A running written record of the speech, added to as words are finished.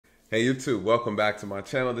Hey YouTube, welcome back to my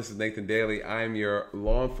channel. This is Nathan Daley. I am your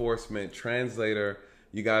law enforcement translator.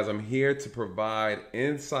 You guys, I'm here to provide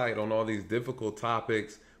insight on all these difficult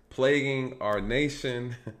topics plaguing our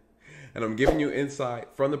nation. And I'm giving you insight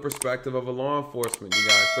from the perspective of a law enforcement. You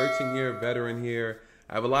guys, 13-year veteran here.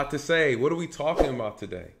 I have a lot to say. What are we talking about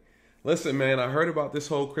today? Listen, man, I heard about this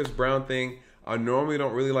whole Chris Brown thing. I normally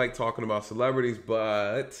don't really like talking about celebrities,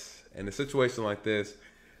 but in a situation like this,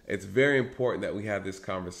 it's very important that we have this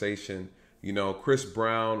conversation. You know, Chris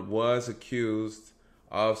Brown was accused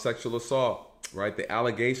of sexual assault, right? The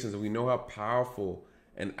allegations, and we know how powerful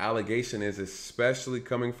an allegation is, especially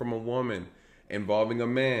coming from a woman involving a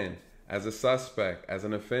man as a suspect, as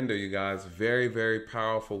an offender, you guys. Very, very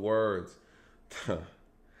powerful words. A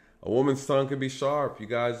woman's tongue can be sharp, you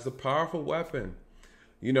guys. It's a powerful weapon.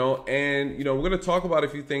 You know, and, you know, we're going to talk about a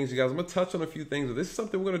few things, you guys. I'm going to touch on a few things. This is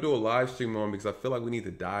something we're going to do a live stream on because I feel like we need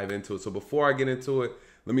to dive into it. So before I get into it,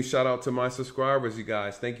 let me shout out to my subscribers, you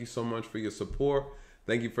guys. Thank you so much for your support.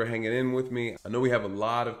 Thank you for hanging in with me. I know we have a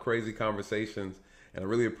lot of crazy conversations, and I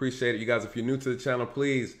really appreciate it. You guys, if you're new to the channel,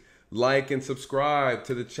 please like and subscribe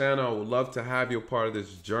to the channel. I would love to have you a part of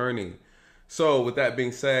this journey. So with that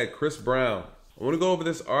being said, Chris Brown. I want to go over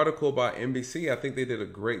this article by NBC. I think they did a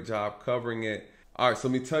great job covering it. All right, so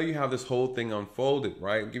let me tell you how this whole thing unfolded,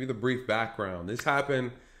 right? I'll give you the brief background. This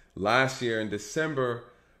happened last year in December,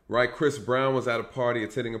 right? Chris Brown was at a party,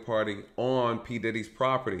 attending a party on P. Diddy's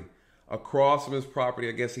property. Across from his property,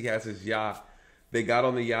 I guess he has his yacht. They got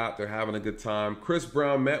on the yacht. They're having a good time. Chris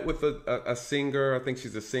Brown met with a singer. I think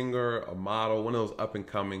she's a singer, a model, one of those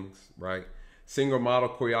up-and-comings, right? Singer, model,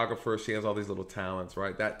 choreographer. She has all these little talents,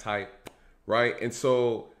 right? That type, right? And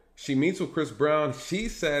so she meets with Chris Brown. She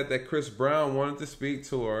said that Chris Brown wanted to speak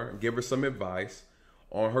to her and give her some advice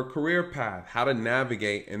on her career path, how to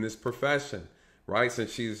navigate in this profession, right?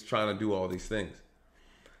 Since she's trying to do all these things.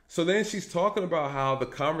 So then she's talking about how the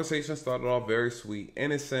conversation started off very sweet,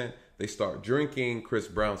 innocent. They start drinking. Chris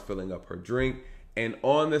Brown's filling up her drink. And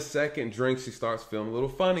on the second drink, she starts feeling a little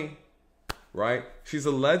funny, right? She's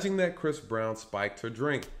alleging that Chris Brown spiked her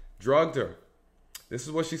drink, drugged her. This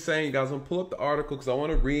is what she's saying, you guys. I'm going to pull up the article because I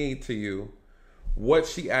want to read to you what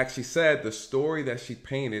she actually said, the story that she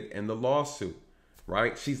painted in the lawsuit,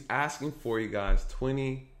 right? She's asking for, you guys,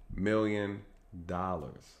 $20 million.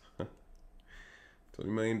 $20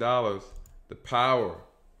 million. The power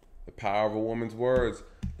of a woman's words.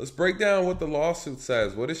 Let's break down what the lawsuit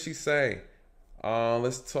says. What does she say?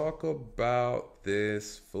 Let's talk about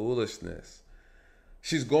this foolishness.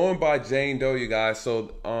 She's going by Jane Doe, you guys.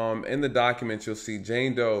 So in the document, you'll see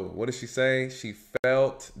Jane Doe. What does she say? She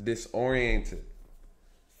felt disoriented,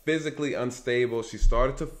 physically unstable. She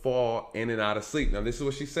started to fall in and out of sleep. Now, this is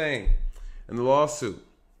what she's saying in the lawsuit.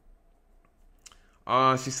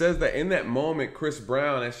 She says that in that moment, Chris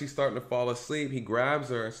Brown, as she's starting to fall asleep, he grabs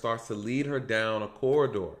her and starts to lead her down a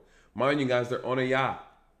corridor. Mind you guys, they're on a yacht.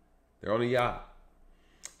 They're on a yacht.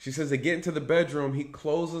 She says they get into the bedroom. He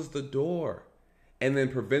closes the door and then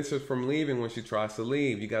prevents her from leaving when she tries to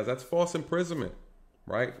leave. You guys, that's false imprisonment,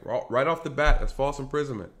 right? Right off the bat, that's false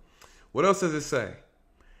imprisonment. What else does it say?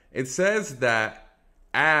 It says that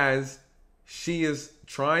as she is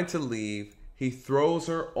trying to leave, he throws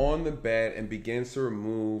her on the bed and begins to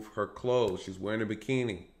remove her clothes. She's wearing a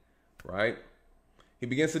bikini, right? He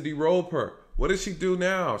begins to derobe her. What does she do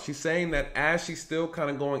now? She's saying that as she's still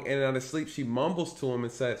kind of going in and out of sleep, she mumbles to him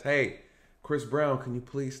and says, "Hey, Chris Brown, can you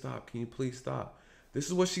please stop? Can you please stop?" This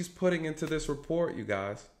is what she's putting into this report, you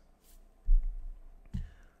guys.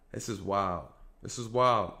 This is wild. This is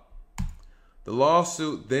wild. The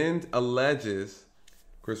lawsuit then alleges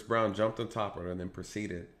Chris Brown jumped on top of her and then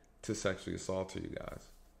proceeded to sexually assault her, you guys.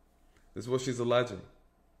 This is what she's alleging.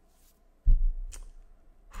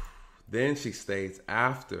 Then she states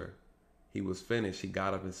after he was finished, he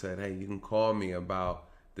got up and said, "Hey, you can call me about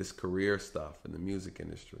this career stuff in the music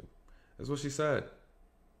industry." That's what she said.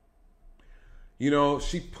 You know,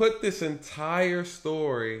 she put this entire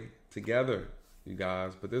story together, you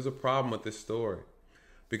guys, but there's a problem with this story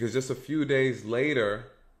because just a few days later,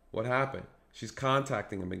 what happened? She's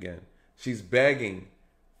contacting him again. She's begging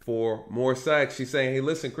for more sex. She's saying, "Hey,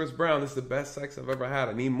 listen, Chris Brown, this is the best sex I've ever had.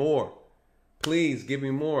 I need more. Please give me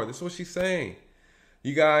more." This is what she's saying.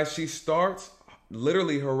 You guys, she starts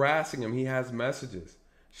literally harassing him. He has messages.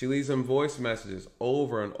 She leaves him voice messages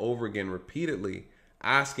over and over again, repeatedly,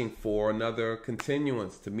 asking for another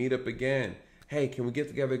continuance to meet up again. "Hey, can we get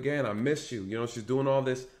together again? I miss you." You know, she's doing all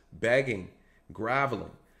this begging, groveling.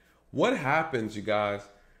 What happens, you guys?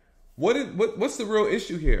 What's the real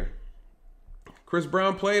issue here? Chris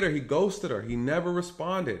Brown played her. He ghosted her. He never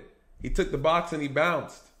responded. He took the box and he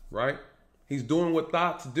bounced, right? He's doing what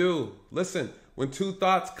thoughts do. Listen, when two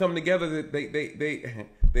thoughts come together,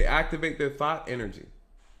 they activate their thought energy.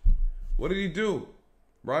 What did he do?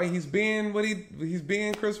 Right? He's being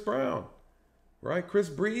Chris Brown. Right? Chris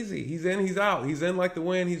Breezy. He's in, he's out. He's in like the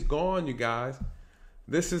wind, he's gone, you guys.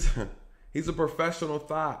 He's a professional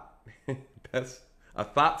thought. That's a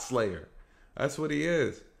thought slayer. That's what he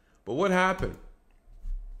is. But what happened?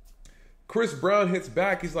 Chris Brown hits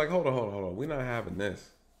back. He's like, hold on. We're not having this.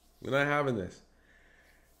 We're not having this.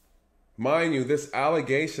 Mind you, this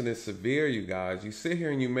allegation is severe, you guys. You sit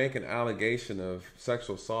here and you make an allegation of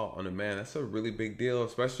sexual assault on a man. That's a really big deal,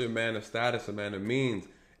 especially a man of status, a man of means.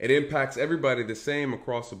 It impacts everybody the same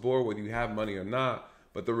across the board, whether you have money or not.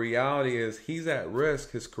 But the reality is he's at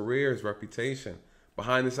risk, his career, his reputation,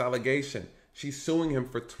 behind this allegation. She's suing him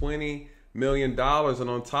for $20 million. And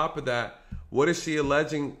on top of that, what is she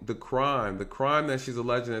alleging the crime? The crime that she's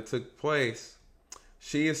alleging that took place,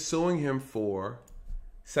 she is suing him for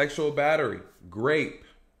sexual battery, rape,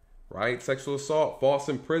 right? Sexual assault, false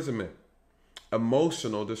imprisonment,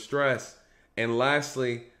 emotional distress, and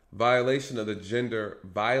lastly, violation of the gender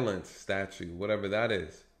violence statute, whatever that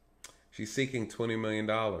is. She's seeking $20 million.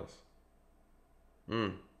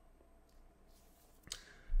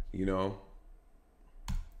 You know,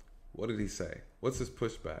 what did he say? What's his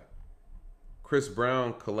pushback? Chris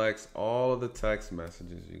Brown collects all of the text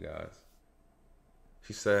messages, you guys.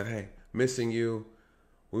 She said, hey, missing you.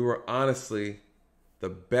 We were honestly the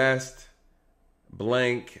best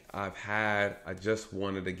blank I've had. I just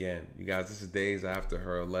won it again. You guys, this is days after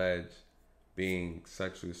her alleged being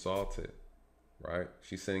sexually assaulted, right?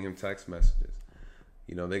 She's sending him text messages.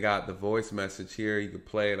 You know, they got the voice message here. You could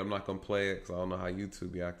play it. I'm not going to play it because I don't know how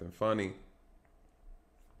YouTube be acting funny.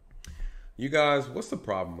 You guys, what's the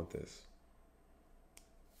problem with this?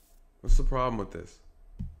 What's the problem with this?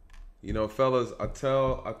 You know, fellas, I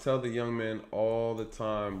tell the young men all the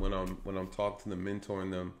time when I'm talking to them, mentoring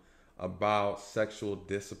them about sexual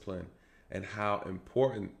discipline and how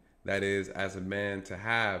important that is as a man to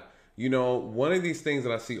have. You know, one of these things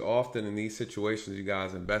that I see often in these situations, you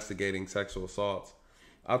guys, investigating sexual assaults,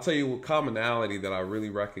 I'll tell you a commonality that I really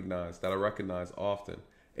recognize, often,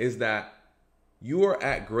 is that you are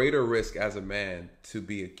at greater risk as a man to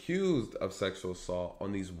be accused of sexual assault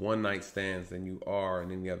on these one-night stands than you are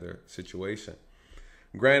in any other situation.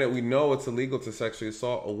 Granted, we know it's illegal to sexually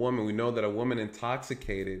assault a woman. We know that a woman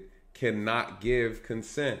intoxicated cannot give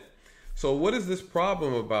consent. So what is this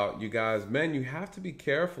problem about, you guys? Men, you have to be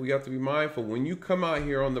careful. You have to be mindful. When you come out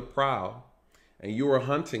here on the prowl and you are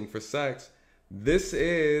hunting for sex, this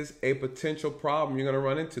is a potential problem you're going to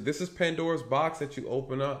run into. This is Pandora's box that you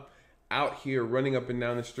open up out here running up and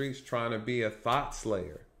down the streets trying to be a thought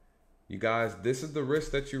slayer. You guys, this is the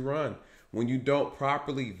risk that you run when you don't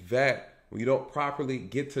properly vet, when you don't properly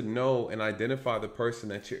get to know and identify the person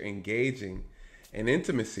that you're engaging in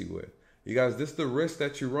intimacy with. You guys, this is the risk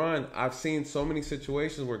that you run. I've seen so many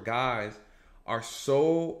situations where guys are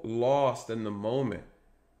so lost in the moment,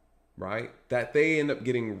 right, that they end up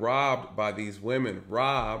getting robbed by these women,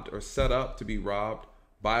 robbed or set up to be robbed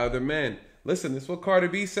by other men. Listen, this is what Cardi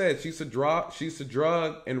B said. She used to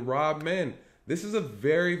drug and rob men. This is a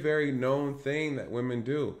very, very known thing that women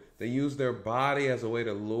do. They use their body as a way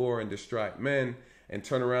to lure and distract men, and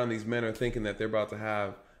turn around, these men are thinking that they're about to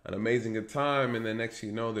have an amazing good time, and then next thing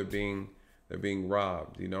you know, they're being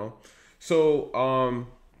robbed, you know? So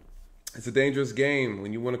it's a dangerous game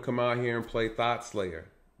when you want to come out here and play Thot Slayer,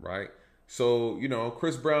 right? So, you know,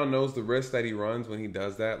 Chris Brown knows the risk that he runs when he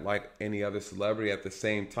does that, like any other celebrity. At the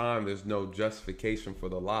same time, there's no justification for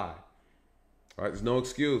the lie. All right, there's no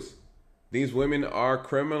excuse. These women are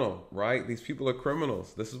criminal, right? These people are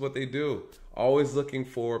criminals. This is what they do. Always looking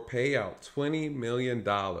for payout, $20 million.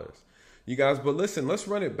 You guys, but listen, let's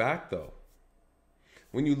run it back though.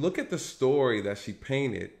 When you look at the story that she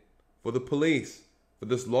painted for the police, for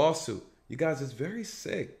this lawsuit, you guys, it's very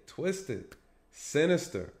sick, twisted,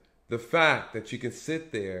 sinister. The fact that you can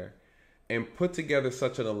sit there and put together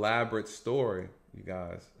such an elaborate story, you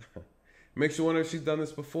guys, makes you wonder if she's done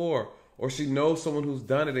this before, or she knows someone who's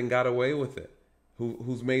done it and got away with it,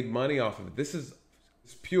 who's made money off of it. This is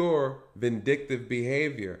pure vindictive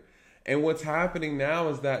behavior. And what's happening now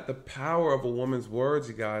is that the power of a woman's words,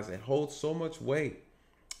 you guys, it holds so much weight,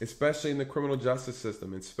 especially in the criminal justice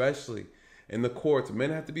system, especially in the courts.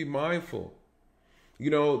 Men have to be mindful. You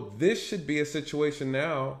know, this should be a situation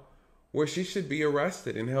now where she should be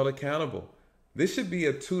arrested and held accountable. This should be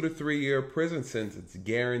a 2 to 3 year prison sentence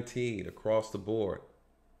guaranteed across the board.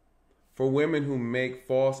 For women who make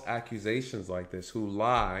false accusations like this, who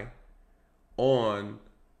lie on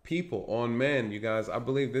people, on men, you guys, I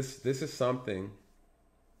believe this is something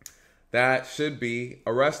that should be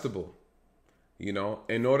arrestable, you know,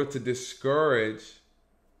 in order to discourage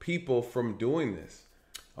people from doing this.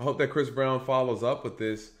 I hope that Chris Brown follows up with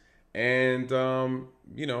this and,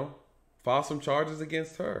 you know, file some charges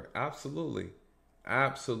against her. Absolutely.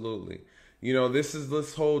 Absolutely. You know, this is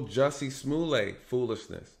this whole Jussie Smollett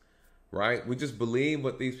foolishness, right? We just believe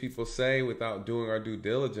what these people say without doing our due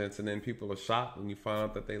diligence, and then people are shocked when you find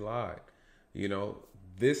out that they lied. You know,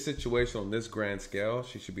 this situation on this grand scale,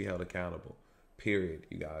 she should be held accountable, period,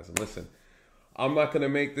 you guys. And listen, I'm not going to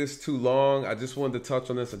make this too long. I just wanted to touch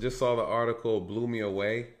on this. I just saw the article, it blew me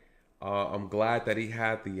away. I'm glad that he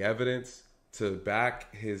had the evidence to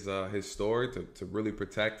back his story, to really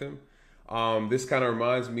protect him. This kind of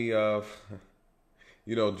reminds me of,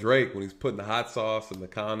 you know, Drake when he's putting the hot sauce in the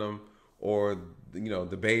condom, or, you know,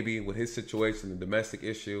 the baby with his situation, the domestic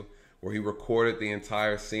issue, where he recorded the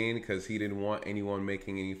entire scene because he didn't want anyone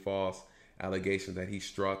making any false allegations that he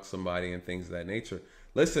struck somebody and things of that nature.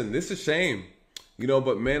 Listen, this is shame, you know,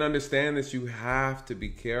 but men understand this. You have to be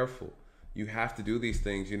careful. You have to do these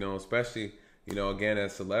things, you know, especially, you know, again,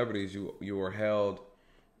 as celebrities, you are held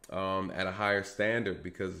at a higher standard,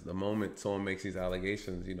 because the moment someone makes these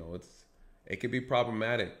allegations, you know, it could be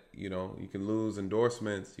problematic. You know, you can lose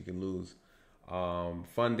endorsements, you can lose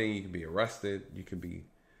funding, you can be arrested, you can be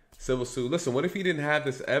civil sued. Listen, what if he didn't have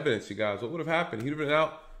this evidence, you guys? What would have happened? He'd have been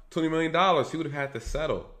out $20 million. He would have had to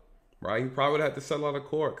settle, right? He probably would have had to settle out of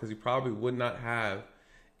court because he probably would not have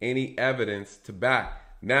any evidence to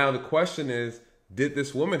back. Now, the question is, did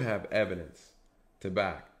this woman have evidence to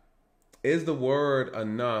back? Is the word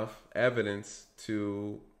enough evidence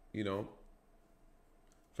to, you know,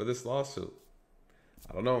 for this lawsuit?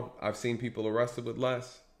 I don't know. I've seen people arrested with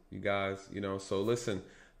less, you guys, you know. So listen,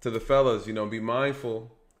 to the fellas, you know, be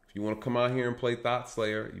mindful. If you want to come out here and play Thot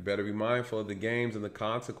Slayer, you better be mindful of the games and the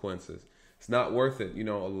consequences. It's not worth it. You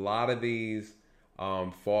know, a lot of these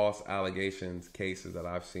false allegations, cases that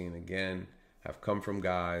I've seen, again, have come from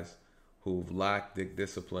guys who've lacked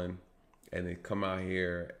discipline, and they come out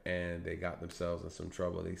here and they got themselves in some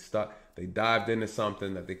trouble. They dived into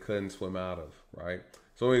something that they couldn't swim out of, right?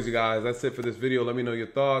 So anyways, you guys, that's it for this video. Let me know your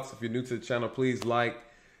thoughts. If you're new to the channel, please like,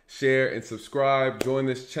 share, and subscribe. Join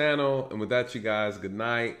this channel. And with that, you guys, good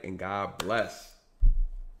night and God bless.